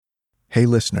Hey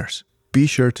listeners, be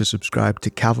sure to subscribe to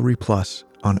Cavalry Plus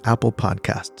on Apple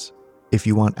Podcasts if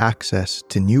you want access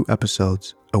to new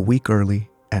episodes a week early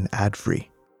and ad-free.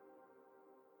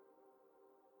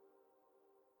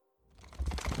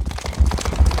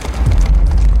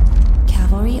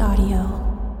 Cavalry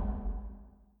Audio.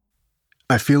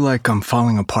 I feel like I'm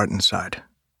falling apart inside,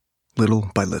 little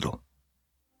by little.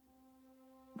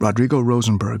 Rodrigo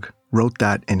Rosenberg wrote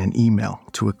that in an email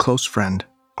to a close friend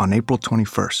on April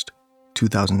 21st,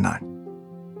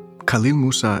 2009. Khalil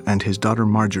Musa and his daughter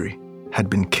Marjorie had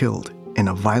been killed in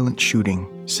a violent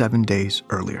shooting 7 days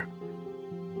earlier.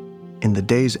 In the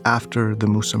days after the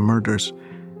Musa murders,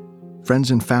 friends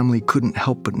and family couldn't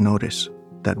help but notice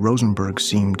that Rosenberg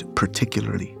seemed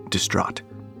particularly distraught.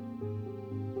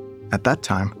 At that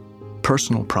time,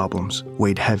 personal problems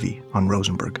weighed heavy on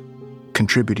Rosenberg,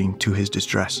 contributing to his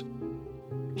distress.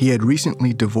 He had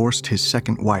recently divorced his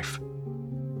second wife.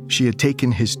 She had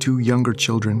taken his 2 younger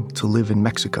children to live in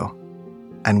Mexico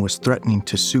and was threatening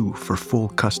to sue for full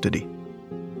custody.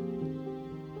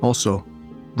 Also,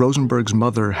 Rosenberg's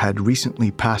mother had recently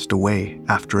passed away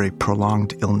after a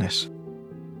prolonged illness.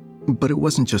 But it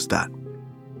wasn't just that.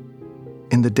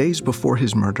 In the days before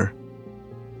his murder,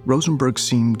 Rosenberg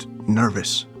seemed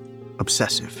nervous,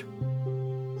 obsessive,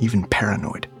 even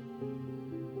paranoid.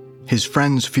 His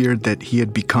friends feared that he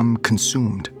had become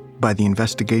consumed by the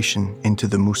investigation into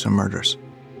the Musa murders.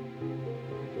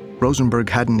 Rosenberg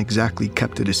hadn't exactly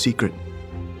kept it a secret.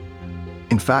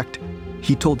 In fact,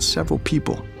 he told several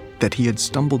people that he had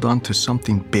stumbled onto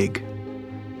something big,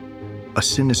 a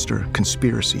sinister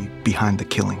conspiracy behind the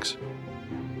killings.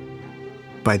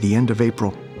 By the end of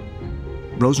April,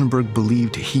 Rosenberg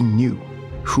believed he knew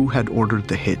who had ordered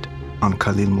the hit on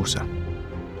Khalil Musa.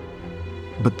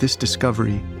 But this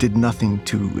discovery did nothing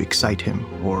to excite him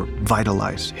or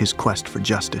vitalize his quest for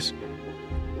justice.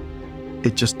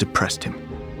 It just depressed him.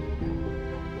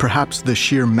 Perhaps the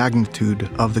sheer magnitude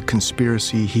of the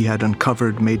conspiracy he had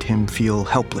uncovered made him feel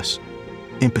helpless,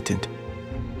 impotent.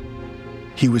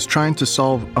 He was trying to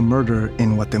solve a murder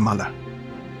in Guatemala,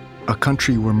 a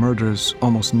country where murders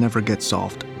almost never get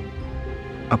solved,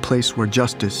 a place where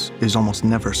justice is almost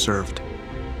never served,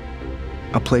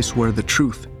 a place where the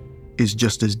truth is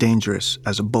just as dangerous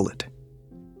as a bullet.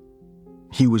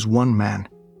 He was one man,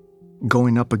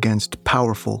 going up against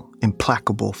powerful,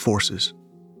 implacable forces.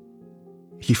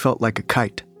 He felt like a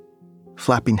kite,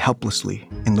 flapping helplessly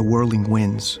in the whirling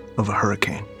winds of a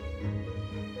hurricane.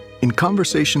 In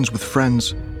conversations with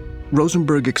friends,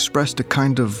 Rosenberg expressed a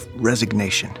kind of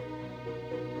resignation.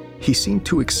 He seemed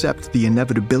to accept the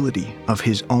inevitability of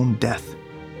his own death.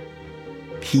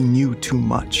 He knew too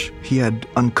much. He had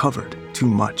uncovered too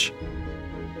much.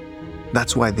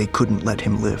 That's why they couldn't let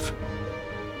him live.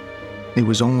 It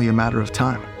was only a matter of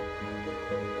time.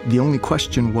 The only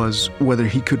question was whether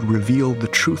he could reveal the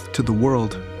truth to the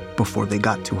world before they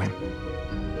got to him.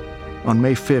 On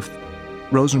May 5th,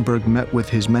 Rosenberg met with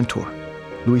his mentor,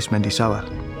 Luis Mendizábal.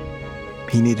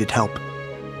 He needed help.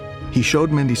 He showed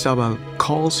Mendizábal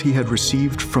calls he had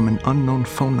received from an unknown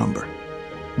phone number.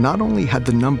 Not only had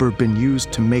the number been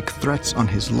used to make threats on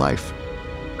his life,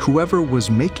 whoever was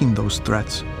making those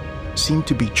threats seemed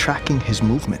to be tracking his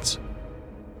movements.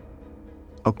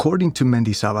 According to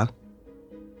Mendizábal,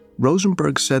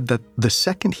 Rosenberg said that the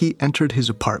second he entered his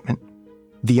apartment,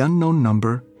 the unknown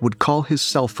number would call his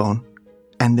cell phone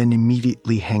and then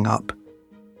immediately hang up.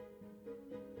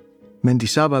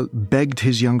 Mendizábal begged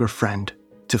his younger friend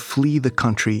to flee the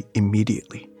country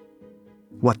immediately.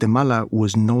 Guatemala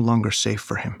was no longer safe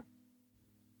for him.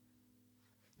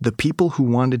 The people who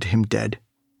wanted him dead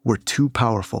were too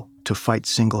powerful to fight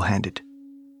single-handed.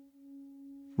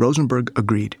 Rosenberg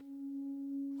agreed.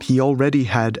 He already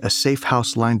had a safe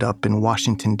house lined up in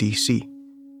Washington, D.C.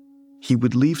 He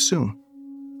would leave soon,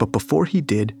 but before he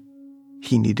did,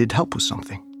 he needed help with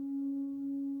something.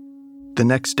 The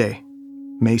next day,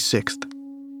 May 6th,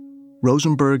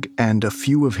 Rosenberg and a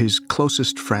few of his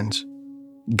closest friends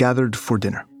gathered for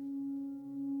dinner.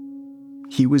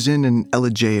 He was in an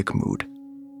elegiac mood.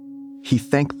 He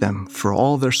thanked them for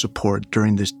all their support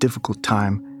during this difficult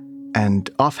time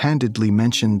and offhandedly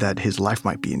mentioned that his life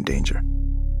might be in danger.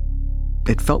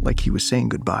 It felt like he was saying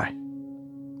goodbye.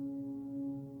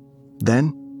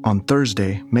 Then, on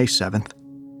Thursday, May 7th,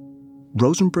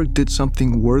 Rosenberg did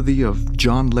something worthy of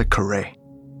John le Carré.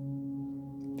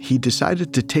 He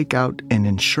decided to take out an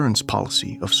insurance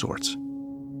policy of sorts,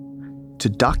 to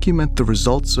document the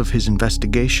results of his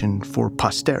investigation for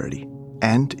posterity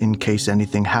and in case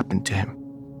anything happened to him.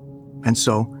 And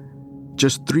so,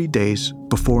 just 3 days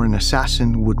before an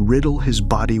assassin would riddle his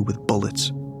body with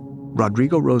bullets,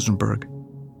 Rodrigo Rosenberg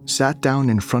sat down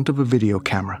in front of a video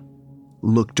camera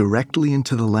looked directly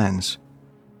into the lens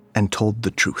and told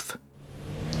the truth.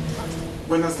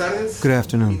 Good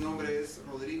afternoon.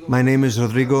 My name is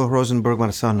Rodrigo Rosenberg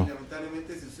Marzano.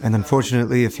 And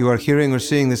unfortunately, if you are hearing or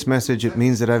seeing this message, it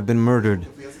means that I've been murdered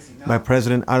by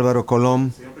President Álvaro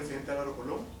Colón.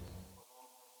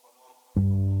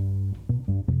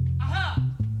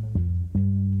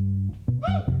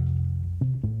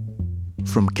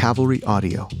 From Cavalry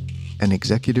Audio and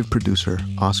executive producer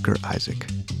Oscar Isaac,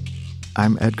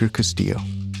 I'm Edgar Castillo,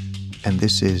 and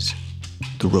this is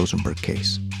The Rosenberg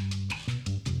Case.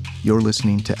 You're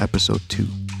listening to Episode 2,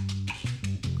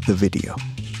 The Video.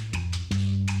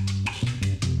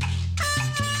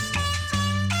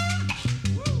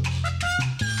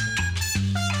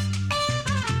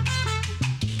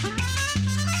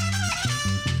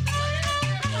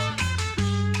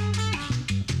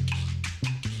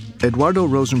 Eduardo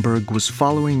Rosenberg was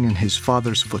following in his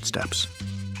father's footsteps.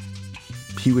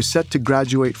 He was set to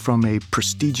graduate from a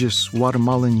prestigious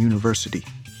Guatemalan university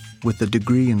with a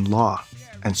degree in law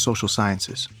and social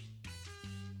sciences.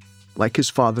 Like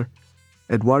his father,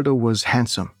 Eduardo was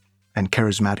handsome and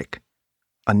charismatic,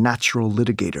 a natural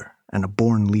litigator and a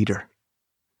born leader.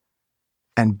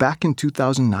 And back in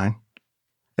 2009,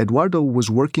 Eduardo was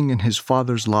working in his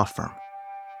father's law firm,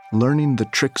 learning the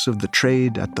tricks of the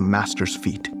trade at the master's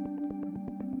feet.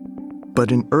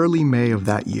 But in early May of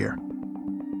that year,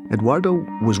 Eduardo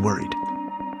was worried.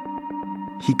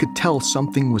 He could tell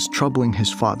something was troubling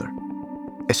his father,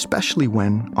 especially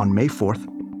when, on May 4th,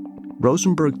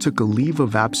 Rosenberg took a leave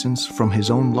of absence from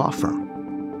his own law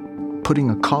firm, putting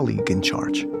a colleague in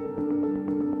charge.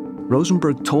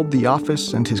 Rosenberg told the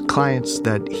office and his clients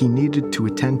that he needed to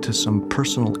attend to some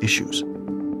personal issues.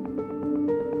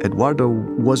 Eduardo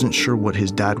wasn't sure what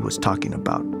his dad was talking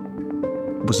about.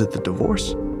 Was it the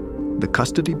divorce? The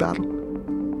custody battle?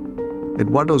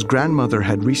 Eduardo's grandmother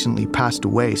had recently passed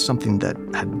away, something that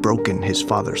had broken his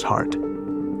father's heart.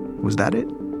 Was that it?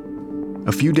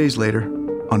 A few days later,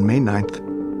 on May 9th,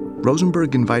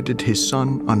 Rosenberg invited his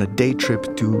son on a day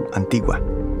trip to Antigua,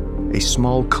 a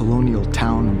small colonial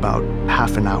town about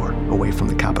half an hour away from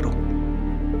the capital.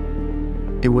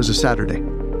 It was a Saturday.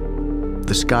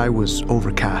 The sky was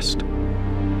overcast.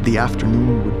 The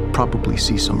afternoon would probably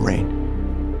see some rain.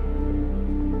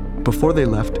 Before they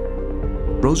left,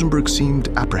 Rosenberg seemed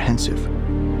apprehensive,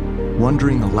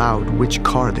 wondering aloud which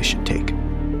car they should take.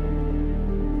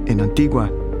 In Antigua,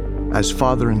 as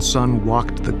father and son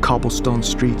walked the cobblestone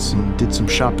streets and did some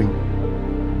shopping,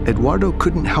 Eduardo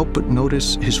couldn't help but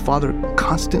notice his father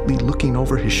constantly looking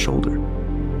over his shoulder,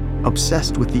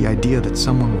 obsessed with the idea that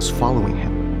someone was following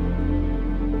him.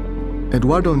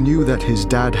 Eduardo knew that his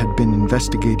dad had been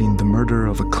investigating the murder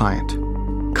of a client,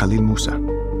 Khalil Musa.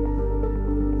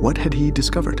 What had he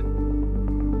discovered?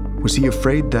 Was he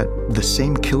afraid that the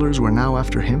same killers were now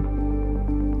after him?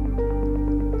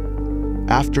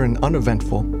 After an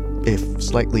uneventful, if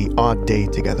slightly odd day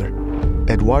together,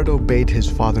 Eduardo bade his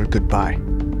father goodbye,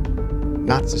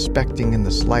 not suspecting in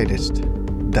the slightest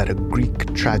that a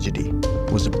Greek tragedy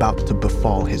was about to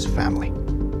befall his family.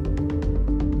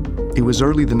 It was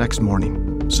early the next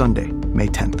morning, Sunday, May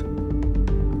 10th,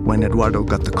 when Eduardo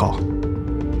got the call.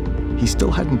 He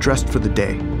still hadn't dressed for the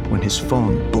day when his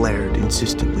phone blared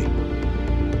insistently.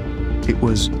 It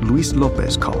was Luis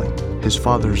Lopez calling, his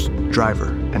father's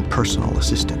driver and personal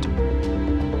assistant.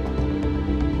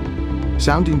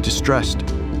 Sounding distressed,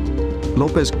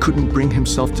 Lopez couldn't bring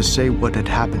himself to say what had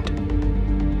happened.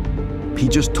 He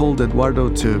just told Eduardo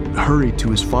to hurry to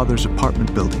his father's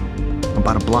apartment building,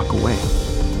 about a block away.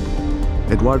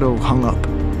 Eduardo hung up,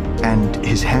 and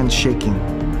his hands shaking,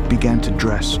 began to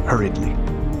dress hurriedly.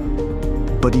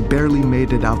 But he barely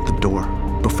made it out the door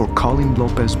before calling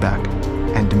Lopez back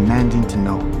and demanding to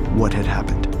know what had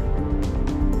happened.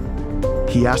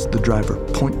 He asked the driver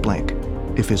point blank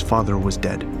if his father was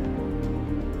dead.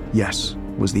 Yes,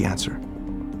 was the answer.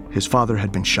 His father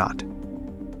had been shot,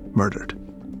 murdered.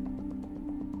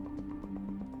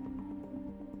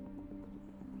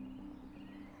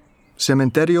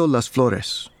 Cementerio Las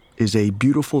Flores is a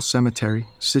beautiful cemetery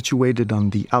situated on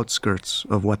the outskirts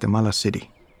of Guatemala City.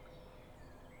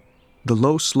 The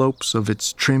low slopes of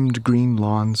its trimmed green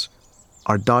lawns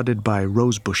are dotted by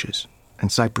rose bushes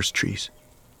and cypress trees.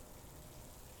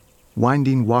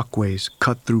 Winding walkways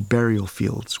cut through burial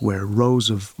fields where rows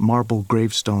of marble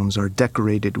gravestones are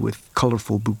decorated with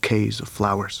colorful bouquets of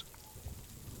flowers.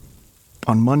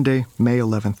 On Monday, May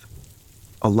 11th,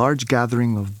 a large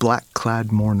gathering of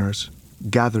black-clad mourners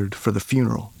gathered for the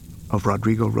funeral of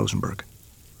Rodrigo Rosenberg.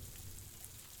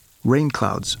 Rain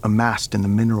clouds amassed in the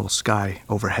mineral sky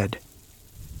overhead.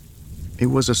 It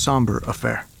was a somber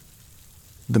affair.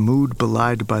 the mood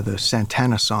belied by the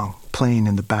Santana song playing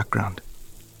in the background.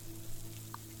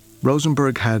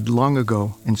 Rosenberg had long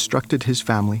ago instructed his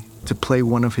family to play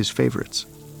one of his favorites,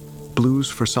 Blues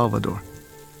for Salvador,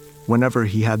 whenever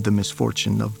he had the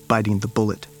misfortune of biting the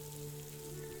bullet.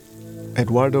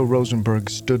 Eduardo Rosenberg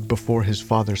stood before his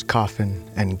father's coffin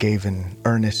and gave an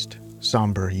earnest,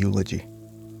 somber eulogy.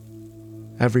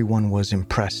 Everyone was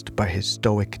impressed by his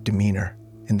stoic demeanor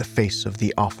in the face of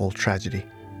the awful tragedy.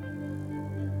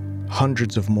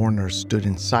 Hundreds of mourners stood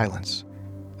in silence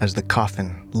as the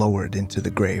coffin lowered into the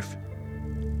grave,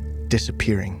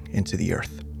 disappearing into the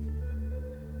earth.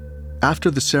 After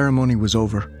the ceremony was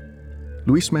over,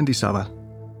 Luis Mendizábal,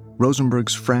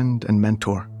 Rosenberg's friend and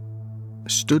mentor,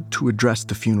 stood to address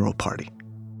the funeral party.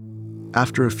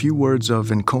 After a few words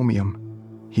of encomium,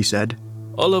 he said,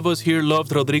 "All of us here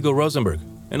loved Rodrigo Rosenberg,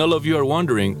 and all of you are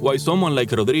wondering why someone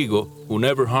like Rodrigo, who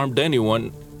never harmed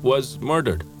anyone, was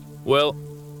murdered. Well,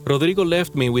 Rodrigo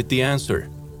left me with the answer."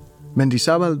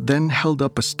 Mendizábal then held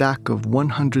up a stack of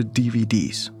 100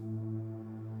 DVDs.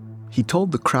 He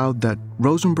told the crowd that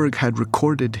Rosenberg had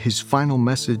recorded his final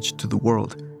message to the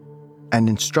world and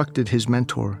instructed his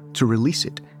mentor to release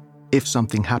it if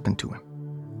something happened to him.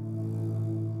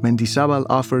 Mendizábal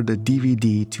offered a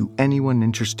DVD to anyone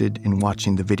interested in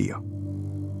watching the video.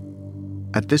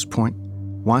 At this point,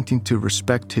 wanting to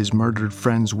respect his murdered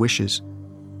friend's wishes,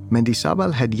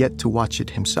 Mendizábal had yet to watch it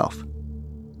himself.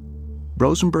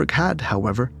 Rosenberg had,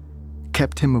 however,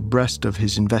 kept him abreast of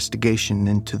his investigation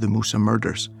into the Musa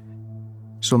murders,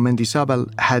 so Mendizábal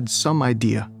had some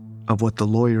idea of what the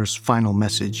lawyer's final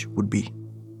message would be.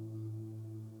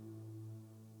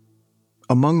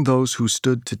 Among those who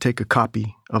stood to take a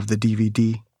copy of the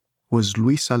DVD was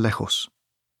Luis Alejos,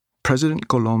 President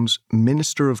Colom's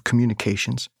Minister of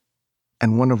Communications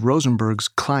and one of Rosenberg's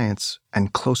clients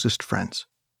and closest friends.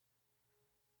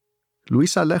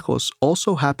 Luis Alejos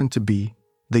also happened to be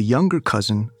the younger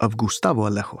cousin of Gustavo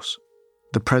Alejos,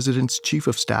 the president's chief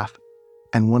of staff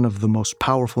and one of the most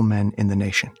powerful men in the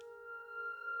nation.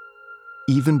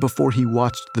 Even before he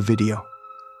watched the video,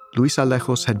 Luis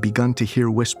Alejos had begun to hear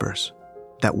whispers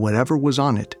that whatever was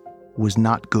on it was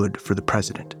not good for the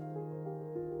president.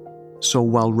 So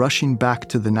while rushing back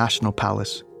to the National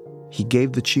Palace, he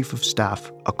gave the chief of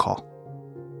staff a call.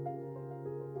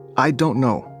 I don't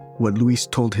know what Luis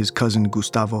told his cousin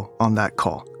Gustavo on that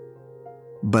call,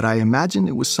 but I imagine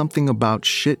it was something about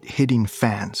shit hitting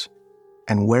fans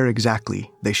and where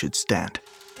exactly they should stand.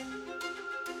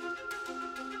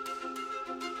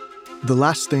 The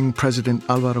last thing President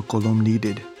Álvaro Colom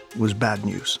needed was bad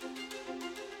news.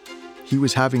 He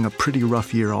was having a pretty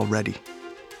rough year already.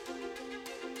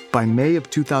 By May of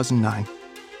 2009,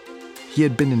 he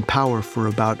had been in power for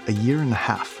about a year and a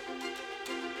half.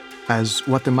 As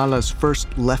Guatemala's first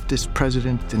leftist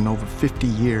president in over 50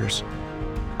 years,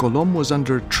 Colom was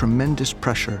under tremendous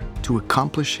pressure to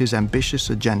accomplish his ambitious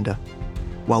agenda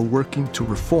while working to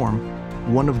reform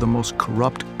one of the most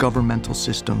corrupt governmental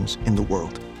systems in the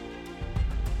world.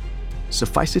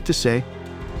 Suffice it to say,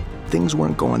 things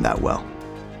weren't going that well.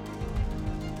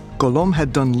 Colom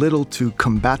had done little to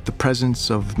combat the presence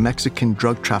of Mexican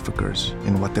drug traffickers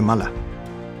in Guatemala.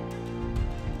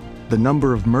 The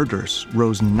number of murders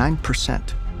rose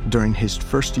 9% during his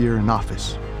first year in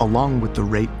office, along with the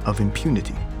rate of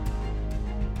impunity.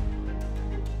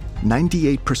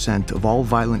 98% of all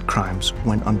violent crimes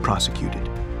went unprosecuted.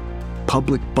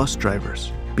 Public bus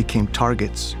drivers became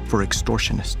targets for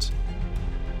extortionists.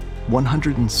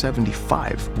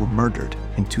 175 were murdered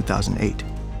in 2008.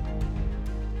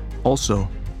 Also,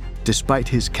 despite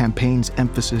his campaign's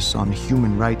emphasis on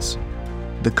human rights,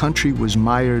 the country was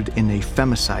mired in a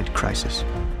femicide crisis,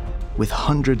 with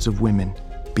hundreds of women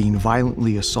being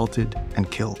violently assaulted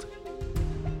and killed.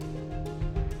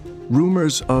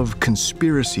 Rumors of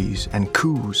conspiracies and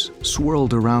coups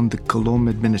swirled around the Colom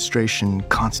administration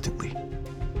constantly.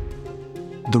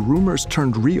 The rumors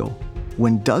turned real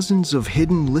when dozens of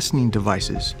hidden listening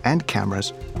devices and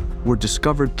cameras were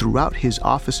discovered throughout his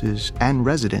offices and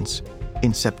residence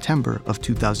in September of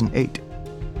 2008.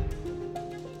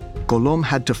 Colom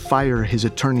had to fire his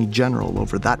attorney general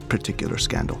over that particular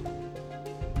scandal.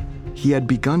 He had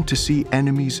begun to see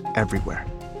enemies everywhere.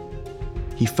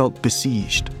 He felt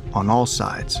besieged on all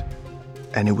sides,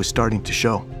 and it was starting to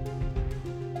show.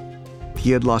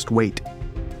 He had lost weight.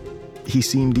 He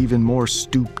seemed even more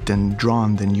stooped and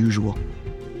drawn than usual.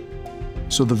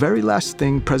 So the very last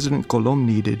thing President Colom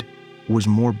needed was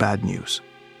more bad news.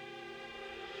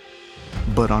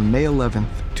 But on May 11th,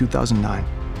 2009,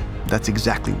 that's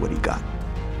exactly what he got.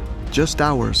 Just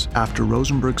hours after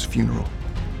Rosenberg's funeral,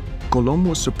 Colom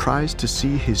was surprised to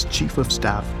see his chief of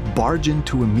staff barge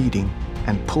into a meeting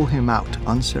and pull him out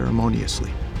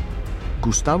unceremoniously.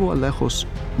 Gustavo Alejos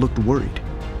looked worried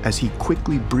as he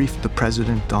quickly briefed the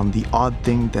president on the odd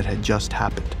thing that had just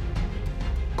happened.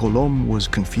 Colom was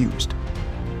confused.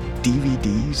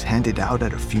 DVDs handed out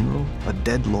at a funeral? A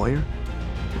dead lawyer?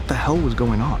 What the hell was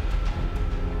going on?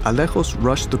 Alejos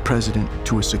rushed the president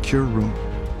to a secure room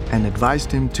and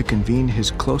advised him to convene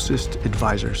his closest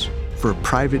advisors for a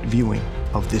private viewing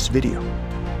of this video.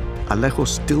 Alejos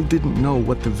still didn't know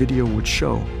what the video would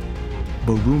show,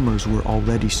 but rumors were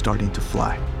already starting to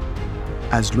fly.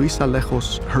 As Luis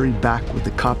Alejos hurried back with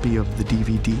a copy of the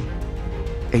DVD,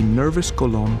 a nervous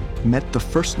Colom met the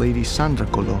First Lady Sandra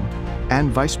Colom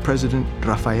and Vice President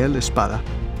Rafael Espada,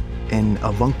 an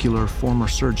avuncular former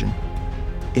surgeon,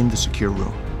 in the secure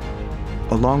room.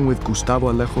 Along with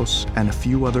Gustavo Alejos and a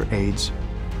few other aides,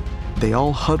 they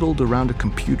all huddled around a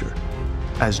computer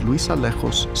as Luis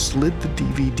Alejos slid the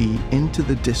DVD into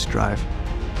the disk drive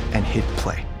and hit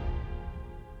play.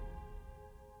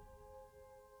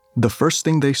 The first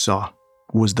thing they saw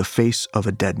was the face of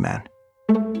a dead man.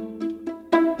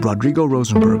 Rodrigo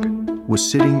Rosenberg was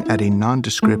sitting at a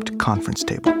nondescript conference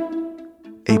table,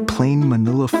 a plain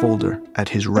manila folder at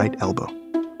his right elbow.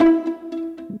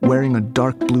 Wearing a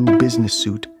dark blue business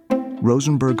suit,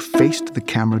 Rosenberg faced the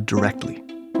camera directly.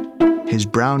 His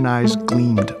brown eyes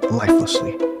gleamed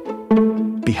lifelessly.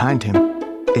 Behind him,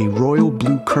 a royal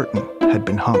blue curtain had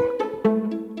been hung.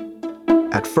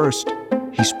 At first,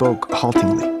 he spoke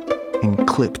haltingly, in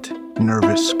clipped,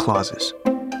 nervous clauses.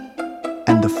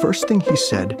 And the first thing he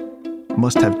said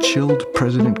must have chilled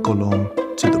President Colom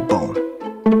to the bone.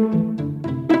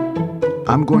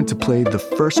 I'm going to play the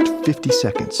first 50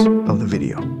 seconds of the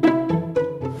video.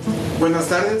 Buenas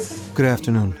tardes. Good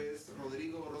afternoon.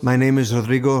 My name is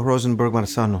Rodrigo Rosenberg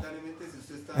Marzano.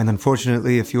 And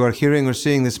unfortunately, if you are hearing or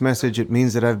seeing this message, it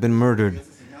means that I've been murdered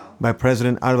by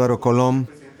President Álvaro Colom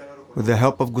with the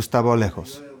help of Gustavo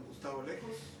Alejos.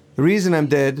 The reason I'm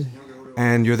dead,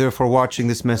 and you're therefore watching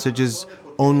this message, is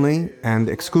only and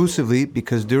exclusively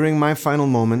because during my final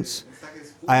moments,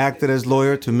 I acted as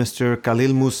lawyer to Mr.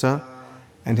 Khalil Musa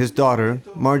and his daughter,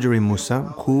 Marjorie Musa,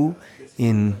 who,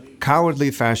 in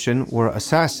cowardly fashion, were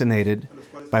assassinated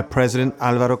by President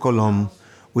Álvaro Colom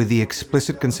with the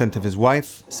explicit consent of his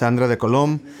wife, Sandra de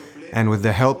Colom, and with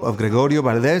the help of Gregorio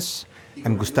Valdés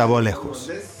and Gustavo Alejos.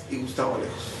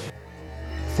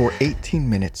 For 18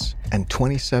 minutes and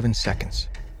 27 seconds,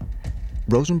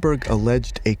 Rosenberg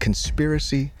alleged a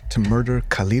conspiracy to murder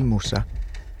Khalil Musa,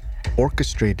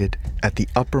 orchestrated at the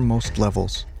uppermost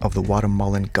levels of the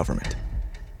Guatemalan government.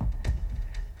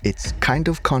 It's kind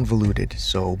of convoluted,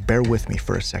 so bear with me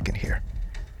for a second here.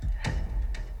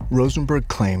 Rosenberg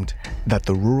claimed that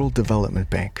the Rural Development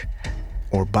Bank,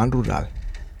 or Banrural,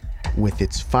 with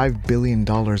its $5 billion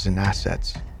in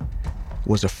assets,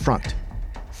 was a front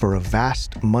for a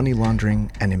vast money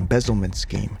laundering and embezzlement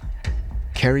scheme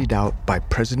carried out by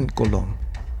President Colom,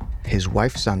 his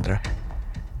wife Sandra,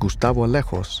 Gustavo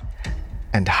Alejos,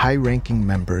 and high-ranking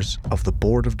members of the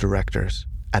board of directors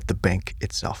at the bank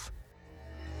itself.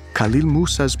 Khalil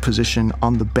Musa's position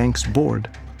on the bank's board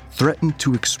threatened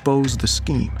to expose the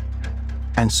scheme,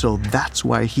 and so that's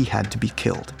why he had to be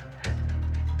killed.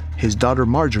 His daughter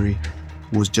Marjorie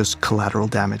was just collateral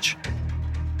damage.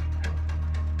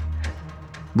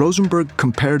 Rosenberg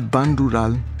compared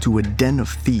Banrural to a den of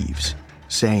thieves,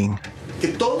 saying,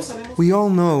 We all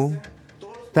know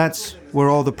that's where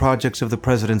all the projects of the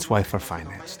president's wife are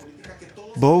financed.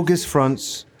 Bogus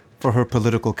fronts for her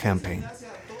political campaign.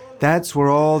 That's where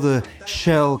all the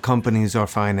shell companies are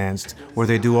financed, where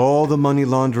they do all the money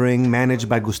laundering managed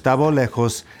by Gustavo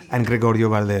Alejos and Gregorio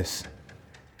Valdés.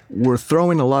 We're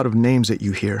throwing a lot of names at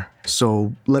you here,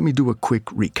 so let me do a quick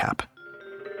recap.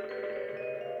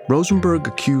 Rosenberg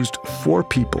accused 4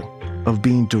 people of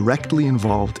being directly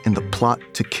involved in the plot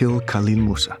to kill Khalil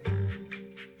Musa.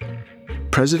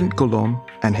 President Colom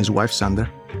and his wife Sandra,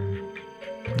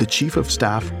 the chief of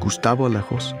staff Gustavo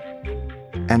Alejos,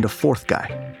 and a 4th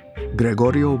guy,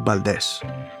 Gregorio Valdés.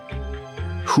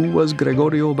 Who was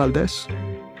Gregorio Valdés?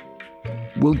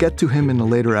 We'll get to him in a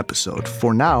later episode.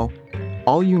 For now,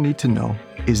 all you need to know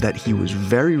is that he was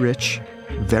very rich,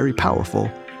 very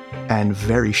powerful, and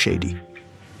very shady.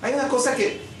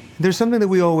 There's something that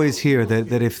we always hear,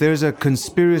 that if there's a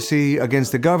conspiracy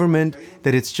against the government,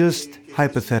 that it's just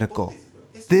hypothetical.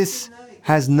 This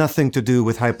has nothing to do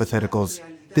with hypotheticals.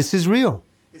 This is real.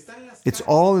 It's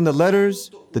all in the letters,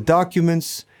 the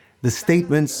documents, the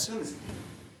statements.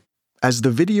 As the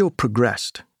video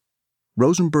progressed,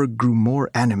 Rosenberg grew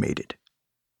more animated,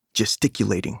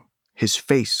 gesticulating, his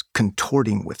face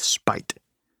contorting with spite.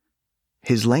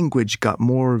 His language got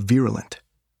more virulent.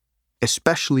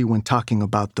 especially when talking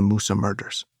about the Musa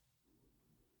murders.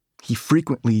 He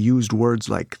frequently used words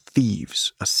like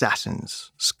thieves,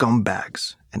 assassins,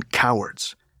 scumbags, and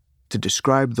cowards to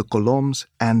describe the Coloms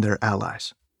and their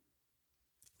allies.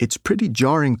 It's pretty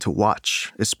jarring to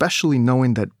watch, especially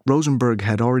knowing that Rosenberg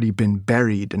had already been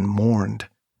buried and mourned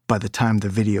by the time the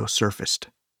video surfaced.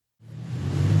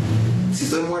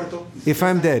 If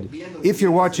I'm dead, if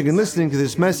you're watching and listening to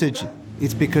this message,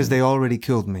 it's because they already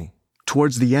killed me.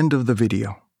 Towards the end of the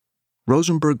video,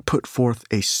 Rosenberg put forth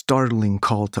a startling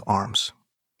call to arms.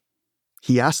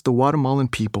 He asked the Guatemalan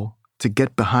people to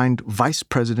get behind Vice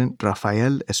President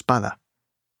Rafael Espada,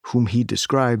 whom he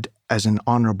described as an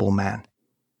honorable man.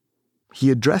 He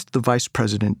addressed the vice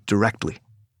president directly,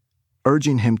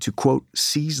 urging him to, quote,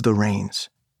 seize the reins,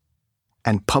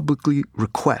 and publicly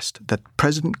request that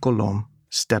President Colom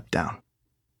step down.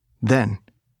 Then,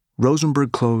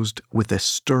 Rosenberg closed with a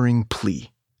stirring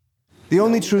plea. The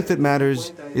only truth that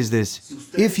matters is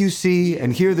this. If you see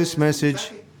and hear this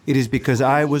message, it is because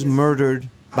I was murdered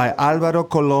by Álvaro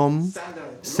Colom,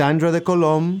 Sandra de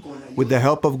Colom, with the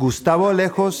help of Gustavo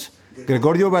Alejos,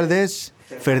 Gregorio Valdés,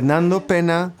 Fernando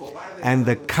Pena, and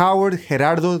the coward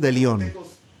Gerardo de Leon.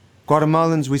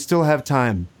 Guatemalans, we still have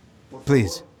time.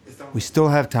 Please, we still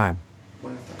have time.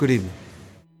 Good evening.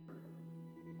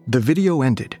 The video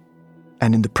ended,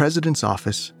 and in the president's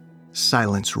office,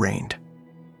 silence reigned.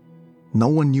 No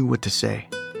one knew what to say.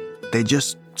 They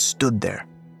just stood there,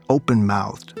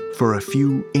 open-mouthed, for a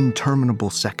few interminable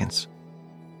seconds.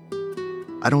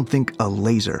 I don't think a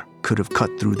laser could have cut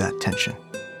through that tension.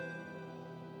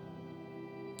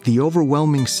 The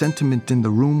overwhelming sentiment in the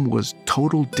room was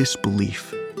total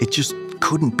disbelief. It just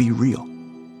couldn't be real.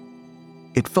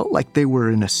 It felt like they were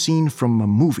in a scene from a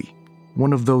movie,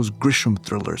 one of those Grisham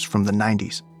thrillers from the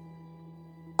 90s.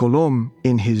 Colom,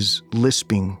 in his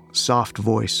lisping, soft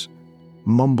voice,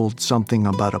 mumbled something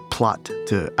about a plot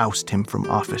to oust him from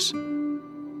office.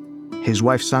 His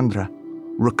wife Sandra,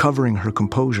 recovering her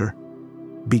composure,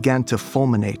 began to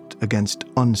fulminate against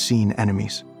unseen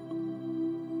enemies.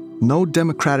 No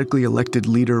democratically elected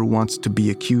leader wants to be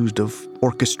accused of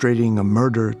orchestrating a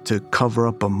murder to cover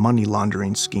up a money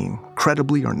laundering scheme,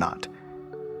 credibly or not.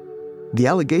 The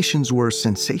allegations were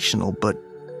sensational, but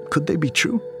could they be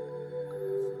true?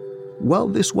 Well,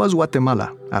 this was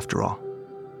Guatemala, after all.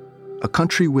 A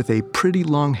country with a pretty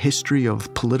long history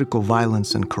of political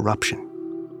violence and corruption.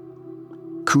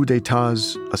 Coup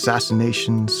d'etats,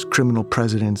 assassinations, criminal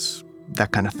presidents,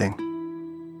 that kind of thing.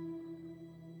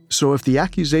 So if the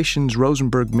accusations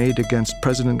Rosenberg made against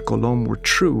President Colom were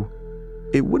true,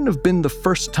 it wouldn't have been the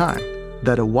first time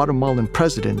that a Guatemalan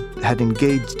president had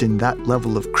engaged in that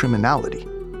level of criminality.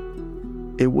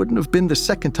 It wouldn't have been the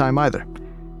second time either.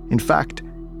 In fact,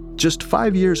 just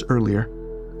 5 years earlier,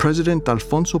 President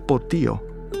Alfonso Portillo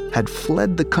had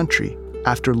fled the country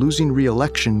after losing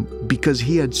re-election because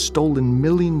he had stolen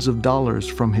millions of dollars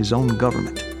from his own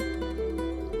government.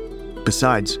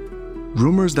 Besides,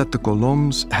 rumors that the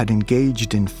Coloms had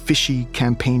engaged in fishy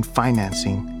campaign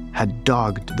financing had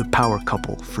dogged the power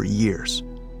couple for years.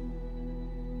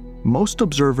 Most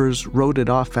observers wrote it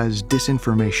off as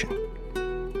disinformation.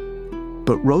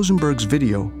 But Rosenberg's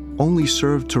video only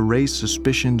served to raise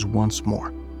suspicions once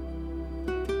more.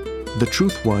 The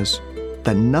truth was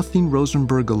that nothing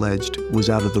Rosenberg alleged was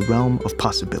out of the realm of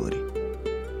possibility.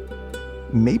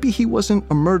 Maybe he wasn't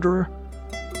a murderer,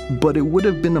 but it would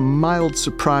have been a mild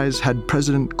surprise had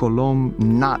President Colom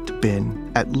not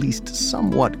been at least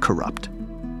somewhat corrupt.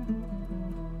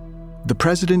 The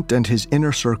president and his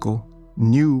inner circle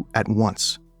knew at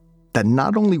once that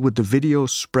not only would the video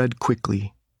spread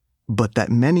quickly, but that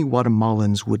many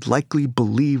Guatemalans would likely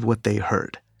believe what they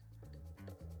heard.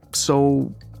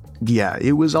 So, yeah,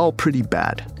 it was all pretty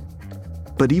bad.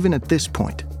 But even at this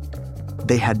point,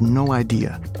 they had no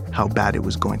idea how bad it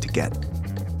was going to get.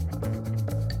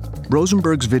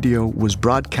 Rosenberg's video was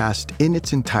broadcast in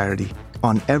its entirety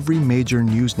on every major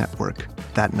news network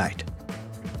that night.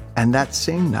 And that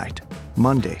same night,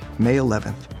 Monday, May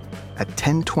 11th, at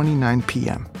 10:29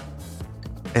 p.m.,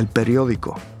 El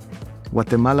Periódico,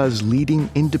 Guatemala's leading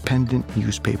independent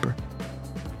newspaper,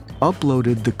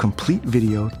 uploaded the complete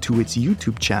video to its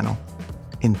YouTube channel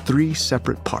in 3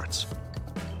 separate parts.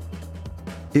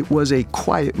 It was a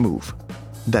quiet move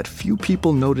that few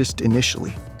people noticed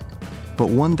initially, but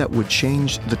one that would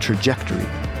change the trajectory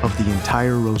of the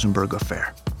entire Rosenberg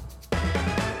affair.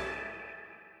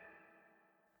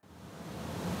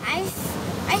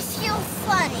 I feel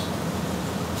funny.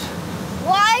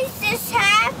 Why is this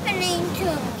happening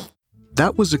to me?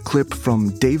 That was a clip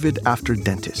from David After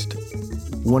Dentist,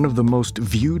 one of the most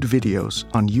viewed videos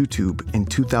on YouTube in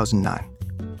 2009.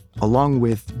 along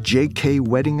with J.K.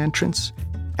 wedding entrance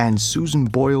and Susan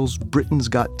Boyle's Britain's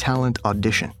Got Talent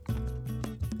audition.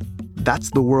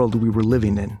 That's the world we were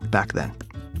living in back then.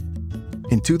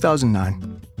 In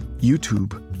 2009,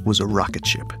 YouTube was a rocket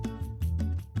ship.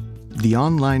 The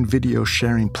online video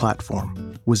sharing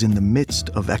platform was in the midst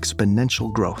of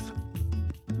exponential growth,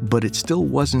 but it still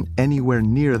wasn't anywhere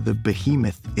near the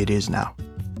behemoth it is now.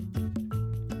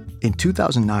 In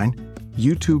 2009,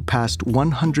 YouTube passed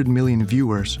 100 million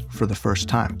viewers for the first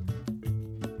time.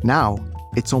 Now,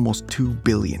 it's almost 2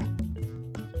 billion.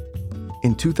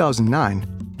 In 2009,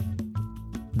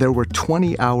 there were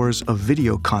 20 hours of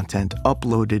video content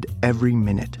uploaded every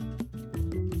minute.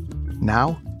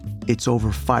 Now, it's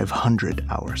over 500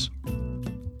 hours.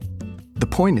 The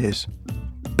point is,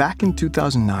 back in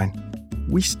 2009,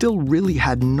 we still really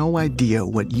had no idea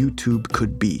what YouTube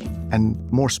could be, and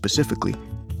more specifically,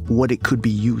 what it could be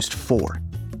used for.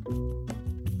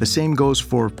 The same goes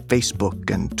for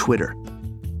Facebook and Twitter,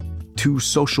 two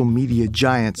social media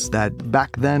giants that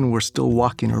back then were still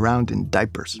walking around in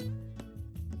diapers.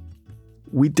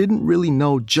 We didn't really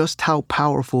know just how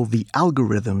powerful the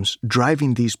algorithms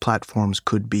driving these platforms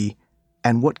could be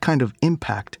and what kind of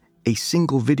impact a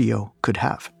single video could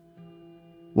have,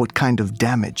 what kind of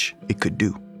damage it could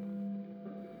do.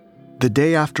 The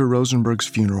day after Rosenberg's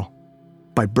funeral,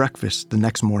 by breakfast the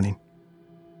next morning,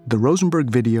 the Rosenberg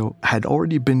video had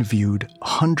already been viewed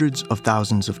hundreds of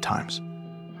thousands of times.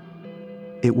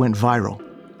 It went viral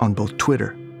on both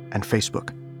Twitter and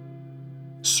Facebook.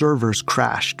 Servers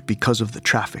crashed because of the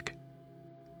traffic.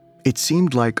 It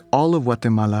seemed like all of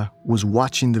Guatemala was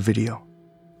watching the video,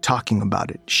 talking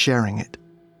about it, sharing it,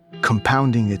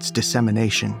 compounding its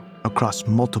dissemination across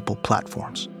multiple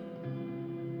platforms.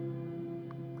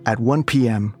 At 1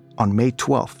 p.m. on May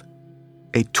 12th,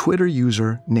 a Twitter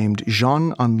user named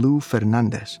Jean-Anlou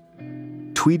Fernandez,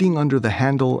 tweeting under the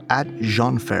handle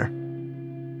 @JeanFer,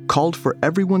 called for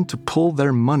everyone to pull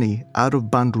their money out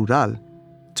of Banrural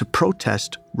to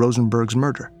protest Rosenberg's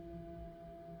murder.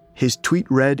 His tweet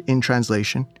read in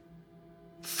translation,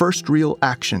 "First real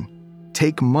action,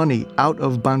 take money out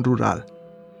of Banrural,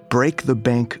 break the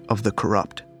bank of the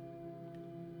corrupt."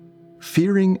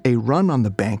 Fearing a run on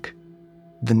the bank,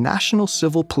 the National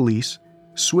Civil Police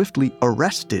swiftly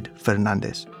arrested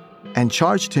Fernandez and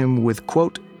charged him with,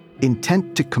 quote,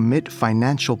 intent to commit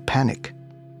financial panic.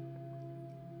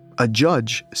 A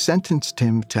judge sentenced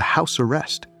him to house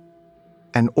arrest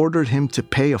and ordered him to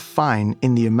pay a fine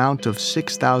in the amount of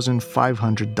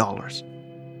 $6,500.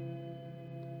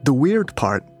 The weird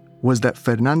part was that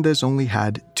Fernandez only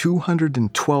had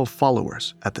 212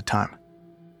 followers at the time.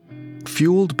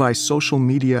 Fueled by social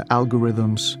media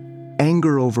algorithms,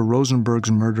 anger over Rosenberg's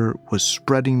murder was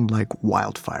spreading like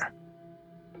wildfire.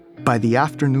 By the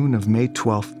afternoon of May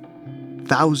 12th,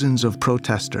 thousands of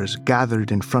protesters gathered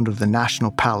in front of the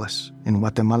National Palace in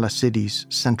Guatemala City's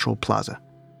Central Plaza.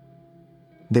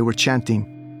 They were chanting,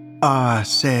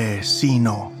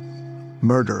 "Asesino,"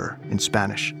 murderer in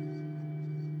Spanish.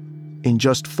 In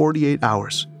just 48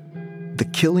 hours, the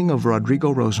killing of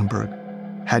Rodrigo Rosenberg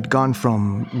had gone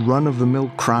from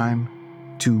run-of-the-mill crime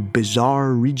to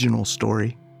bizarre regional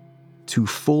story to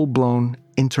full-blown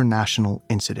international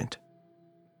incident.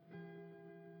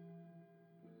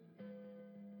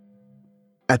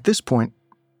 At this point,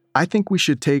 I think we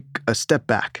should take a step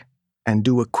back and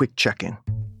do a quick check-in.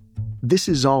 This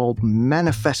is all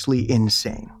manifestly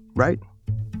insane, right?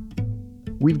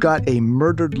 We've got a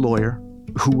murdered lawyer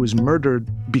who was murdered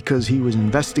because he was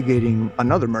investigating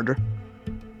another murder,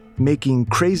 making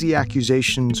crazy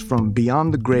accusations from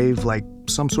beyond the grave like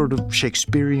some sort of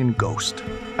Shakespearean ghost.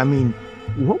 I mean,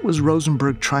 what was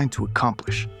Rosenberg trying to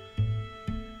accomplish?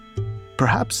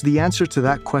 Perhaps the answer to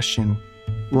that question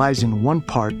lies in one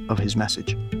part of his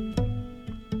message.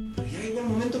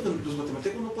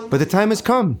 But the time has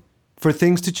come for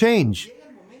things to change.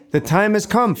 The time has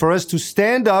come for us to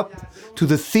stand up to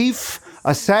the thief,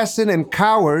 assassin, and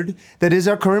coward that is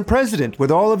our current president,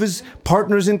 with all of his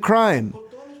partners in crime.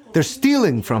 They're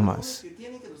stealing from us.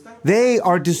 They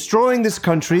are destroying this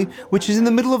country, which is in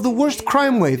the middle of the worst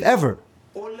crime wave ever.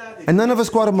 And none of us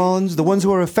Guatemalans, the ones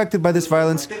who are affected by this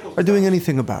violence, are doing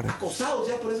anything about it.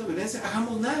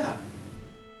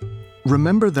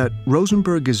 Remember that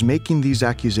Rosenberg is making these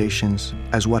accusations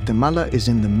as Guatemala is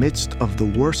in the midst of the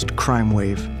worst crime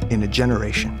wave in a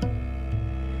generation.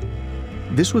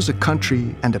 This was a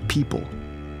country and a people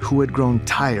who had grown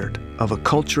tired of a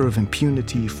culture of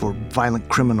impunity for violent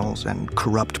criminals and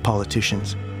corrupt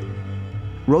politicians.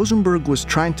 Rosenberg was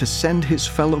trying to send his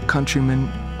fellow countrymen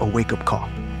a wake-up call.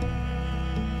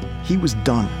 He was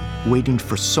done waiting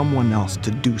for someone else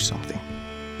to do something.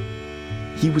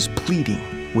 He was pleading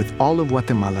with all of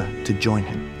Guatemala to join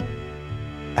him.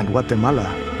 And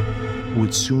Guatemala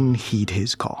would soon heed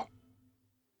his call.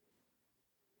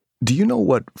 Do you know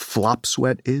what flop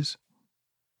sweat is?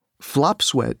 Flop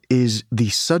sweat is the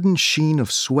sudden sheen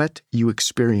of sweat you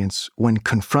experience when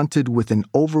confronted with an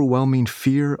overwhelming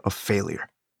fear of failure.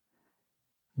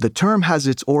 The term has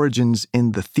its origins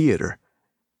in the theater,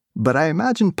 but I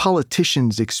imagine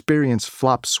politicians experience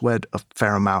flop sweat a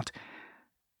fair amount.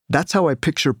 That's how I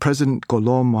picture President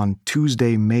Colom on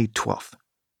Tuesday, May 12th,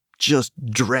 just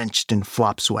drenched in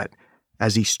flop sweat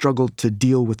as he struggled to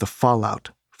deal with the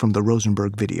fallout from the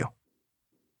Rosenberg video.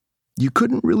 You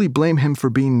couldn't really blame him for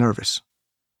being nervous.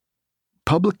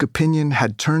 Public opinion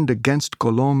had turned against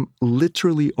Colom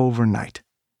literally overnight.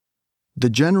 The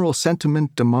general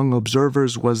sentiment among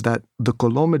observers was that the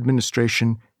Colom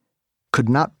administration could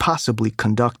not possibly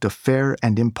conduct a fair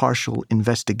and impartial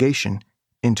investigation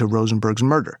into Rosenberg's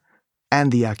murder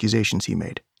and the accusations he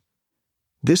made.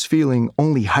 This feeling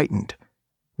only heightened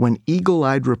when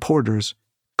eagle-eyed reporters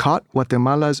caught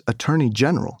Guatemala's Attorney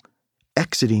General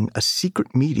exiting a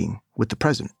secret meeting with the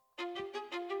president.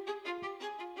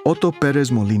 Otto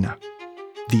Pérez Molina,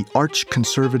 the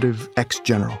arch-conservative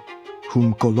ex-general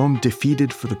whom Colom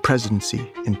defeated for the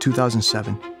presidency in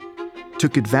 2007,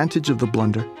 took advantage of the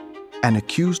blunder and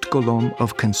accused Colom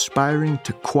of conspiring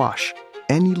to quash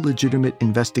any legitimate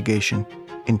investigation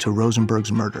into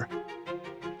Rosenberg's murder.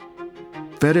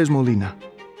 Pérez Molina,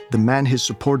 the man his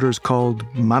supporters called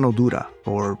Mano Dura,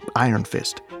 or Iron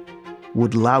Fist,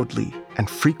 would loudly and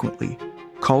frequently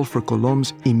call for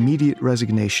Colom's immediate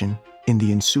resignation in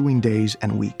the ensuing days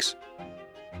and weeks.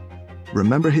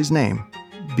 Remember his name,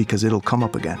 because it'll come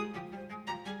up again.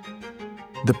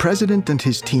 The president and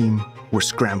his team were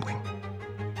scrambling.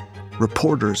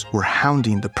 Reporters were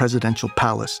hounding the presidential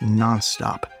palace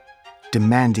nonstop,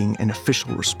 demanding an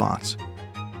official response.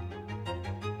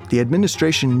 The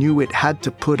administration knew it had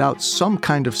to put out some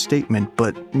kind of statement,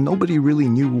 but nobody really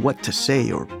knew what to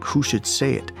say or who should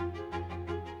say it.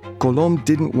 Colom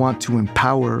didn't want to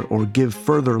empower or give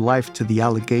further life to the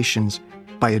allegations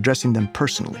by addressing them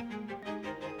personally.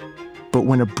 But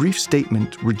when a brief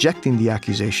statement rejecting the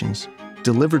accusations,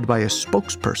 delivered by a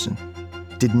spokesperson,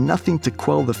 did nothing to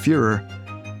quell the furor,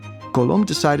 Colom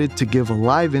decided to give a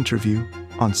live interview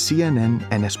on CNN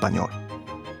en Español.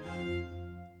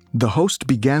 The host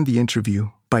began the interview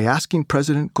by asking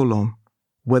President Colom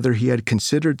whether he had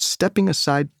considered stepping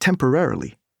aside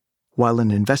temporarily while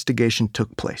an investigation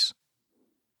took place.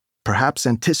 Perhaps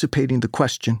anticipating the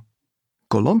question,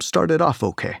 Colom started off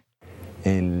okay.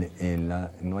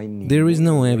 There is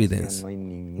no evidence.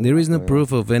 There is no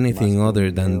proof of anything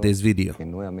other than this video.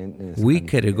 We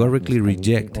categorically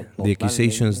reject the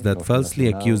accusations that falsely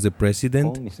accuse the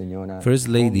President, First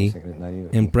Lady,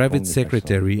 and Private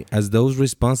Secretary as those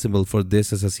responsible for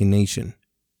this assassination.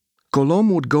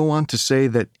 Colom would go on to say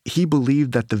that he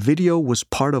believed that the video was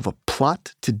part of a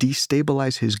plot to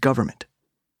destabilize his government,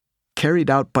 carried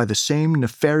out by the same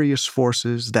nefarious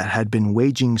forces that had been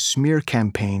waging smear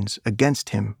campaigns against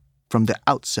him from the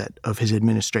outset of his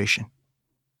administration.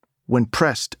 When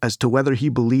pressed as to whether he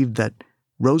believed that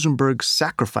Rosenberg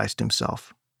sacrificed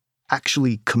himself,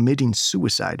 actually committing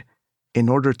suicide, in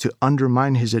order to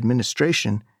undermine his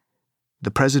administration,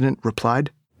 the president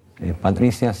replied,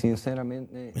 Patricia,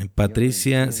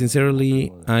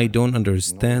 sincerely, I don't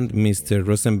understand Mr.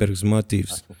 Rosenberg's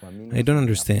motives. I don't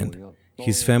understand.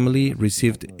 His family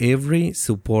received every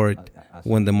support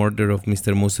when the murder of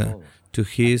Mr. Musa,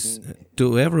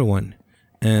 to everyone.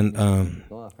 And,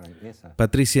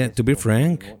 Patricia, to be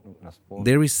frank,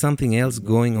 there is something else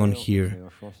going on here.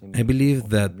 I believe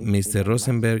that Mr.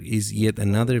 Rosenberg is yet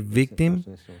another victim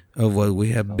of what we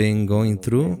have been going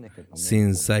through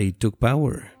since I took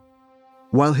power.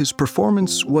 While his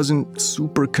performance wasn't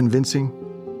super convincing,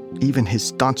 even his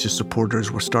staunchest supporters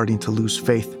were starting to lose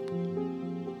faith.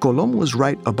 Colom was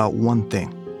right about one thing.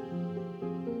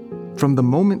 From the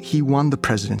moment he won the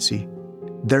presidency,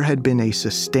 there had been a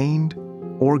sustained,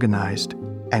 organized,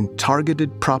 and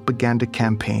targeted propaganda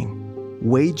campaign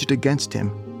waged against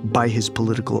him by his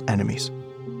political enemies.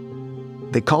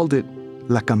 They called it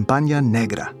La Campaña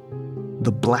Negra,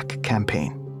 the Black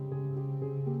Campaign.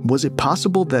 Was it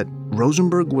possible that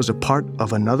Rosenberg was a part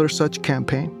of another such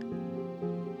campaign?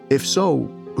 If so,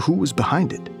 who was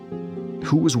behind it?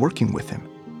 Who was working with him?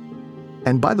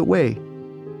 And by the way,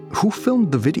 who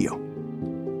filmed the video?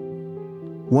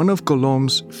 One of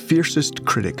Colom's fiercest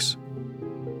critics,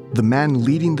 the man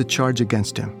leading the charge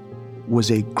against him, was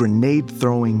a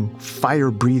grenade-throwing,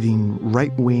 fire-breathing,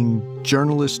 right-wing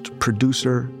journalist,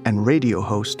 producer, and radio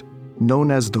host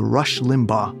known as the Rush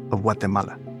Limbaugh of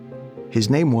Guatemala. His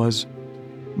name was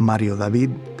Mario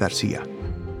David Garcia.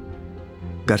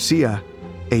 Garcia,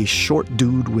 a short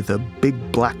dude with a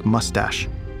big black mustache,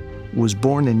 was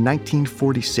born in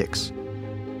 1946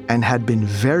 and had been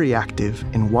very active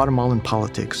in Guatemalan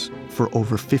politics for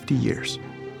over 50 years.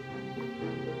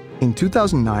 In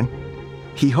 2009,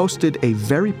 he hosted a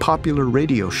very popular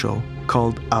radio show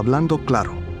called Hablando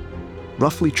Claro,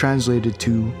 roughly translated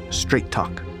to Straight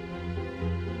Talk.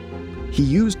 He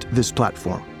used this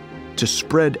platform to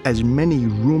spread as many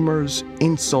rumors,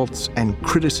 insults, and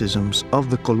criticisms of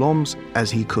the Coloms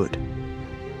as he could.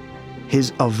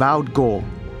 His avowed goal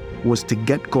was to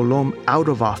get Colom out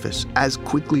of office as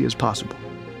quickly as possible.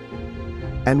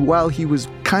 And while he was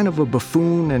kind of a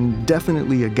buffoon and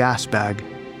definitely a gas bag,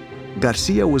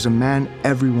 Garcia was a man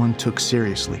everyone took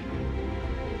seriously.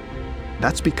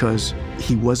 That's because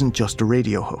he wasn't just a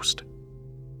radio host.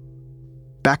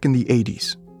 Back in the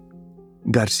 80s,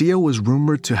 Garcia was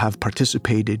rumored to have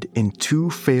participated in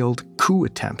 2 failed coup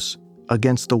attempts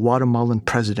against the Guatemalan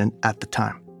president at the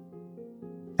time.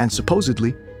 And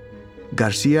supposedly,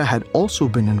 Garcia had also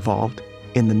been involved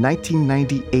in the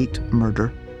 1998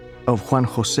 murder of Juan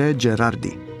José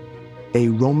Gerardi, a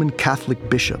Roman Catholic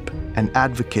bishop and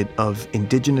advocate of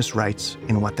indigenous rights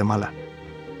in Guatemala.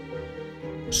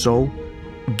 So,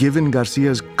 given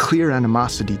Garcia's clear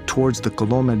animosity towards the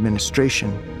Colom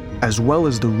administration, as well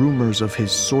as the rumors of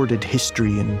his sordid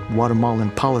history in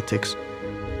Guatemalan politics,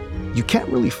 you can't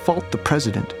really fault the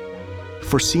president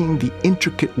for seeing the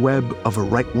intricate web of a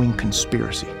right-wing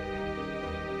conspiracy.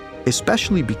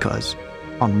 Especially because,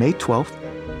 on May 12th,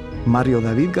 Mario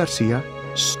David Garcia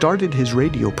started his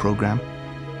radio program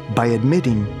by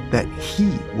admitting that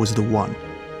he was the one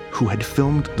who had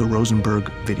filmed the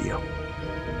Rosenberg video.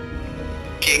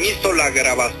 Quien hizo la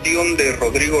grabación de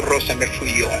Rodrigo Rosenberg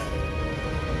fui yo,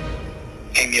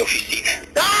 en mi oficina.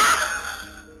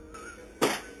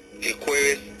 El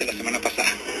jueves de la semana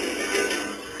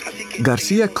pasada.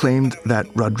 Garcia claimed that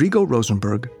Rodrigo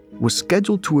Rosenberg was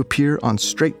scheduled to appear on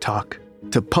Straight Talk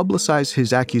to publicize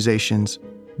his accusations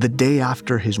the day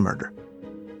after his murder.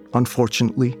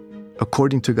 Unfortunately,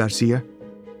 according to Garcia,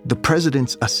 the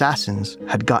president's assassins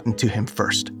had gotten to him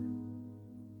first.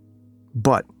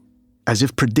 But, as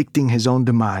if predicting his own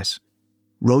demise,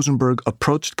 Rosenberg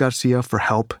approached Garcia for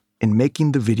help in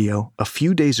making the video a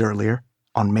few days earlier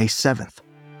on May 7th.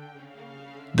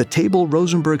 The table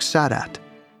Rosenberg sat at,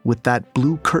 with that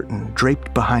blue curtain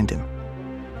draped behind him,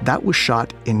 that was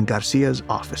shot in Garcia's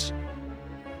office.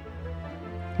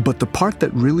 But the part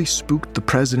that really spooked the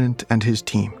president and his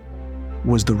team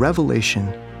was the revelation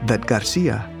that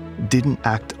Garcia didn't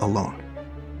act alone.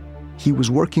 He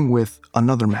was working with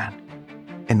another man,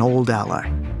 an old ally,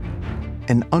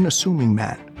 an unassuming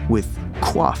man with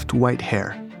coiffed white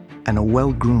hair and a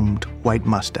well-groomed white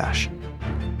mustache.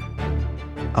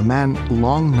 A man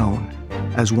long known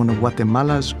as one of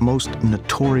Guatemala's most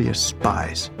notorious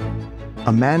spies.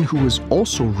 A man who was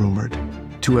also rumored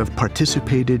to have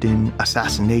participated in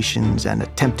assassinations and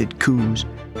attempted coups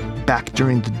back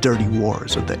during the dirty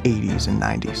wars of the 80s and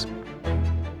 90s.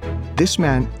 This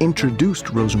man introduced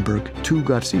Rosenberg to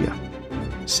Garcia,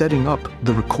 setting up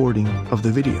the recording of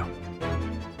the video.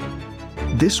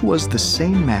 This was the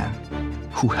same man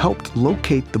who helped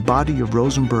locate the body of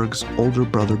Rosenberg's older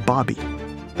brother Bobby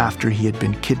after he had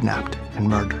been kidnapped and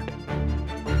murdered.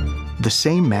 The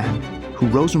same man who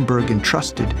Rosenberg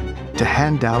entrusted to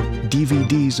hand out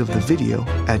DVDs of the video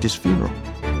at his funeral.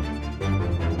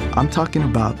 I'm talking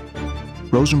about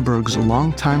Rosenberg's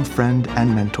longtime friend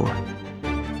and mentor,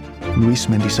 Luis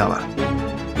Mendizábal.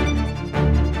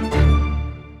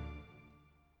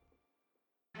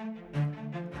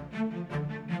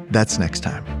 That's next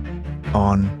time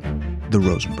on The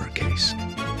Rosenberg Case.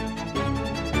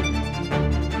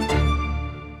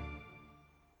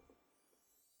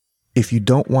 If you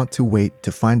don't want to wait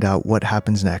to find out what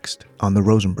happens next on The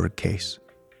Rosenberg Case,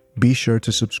 be sure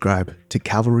to subscribe to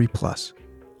Cavalry Plus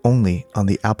only on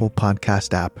the Apple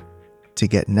Podcast app to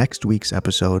get next week's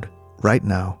episode right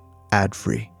now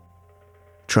ad-free.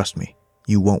 Trust me,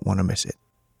 you won't want to miss it.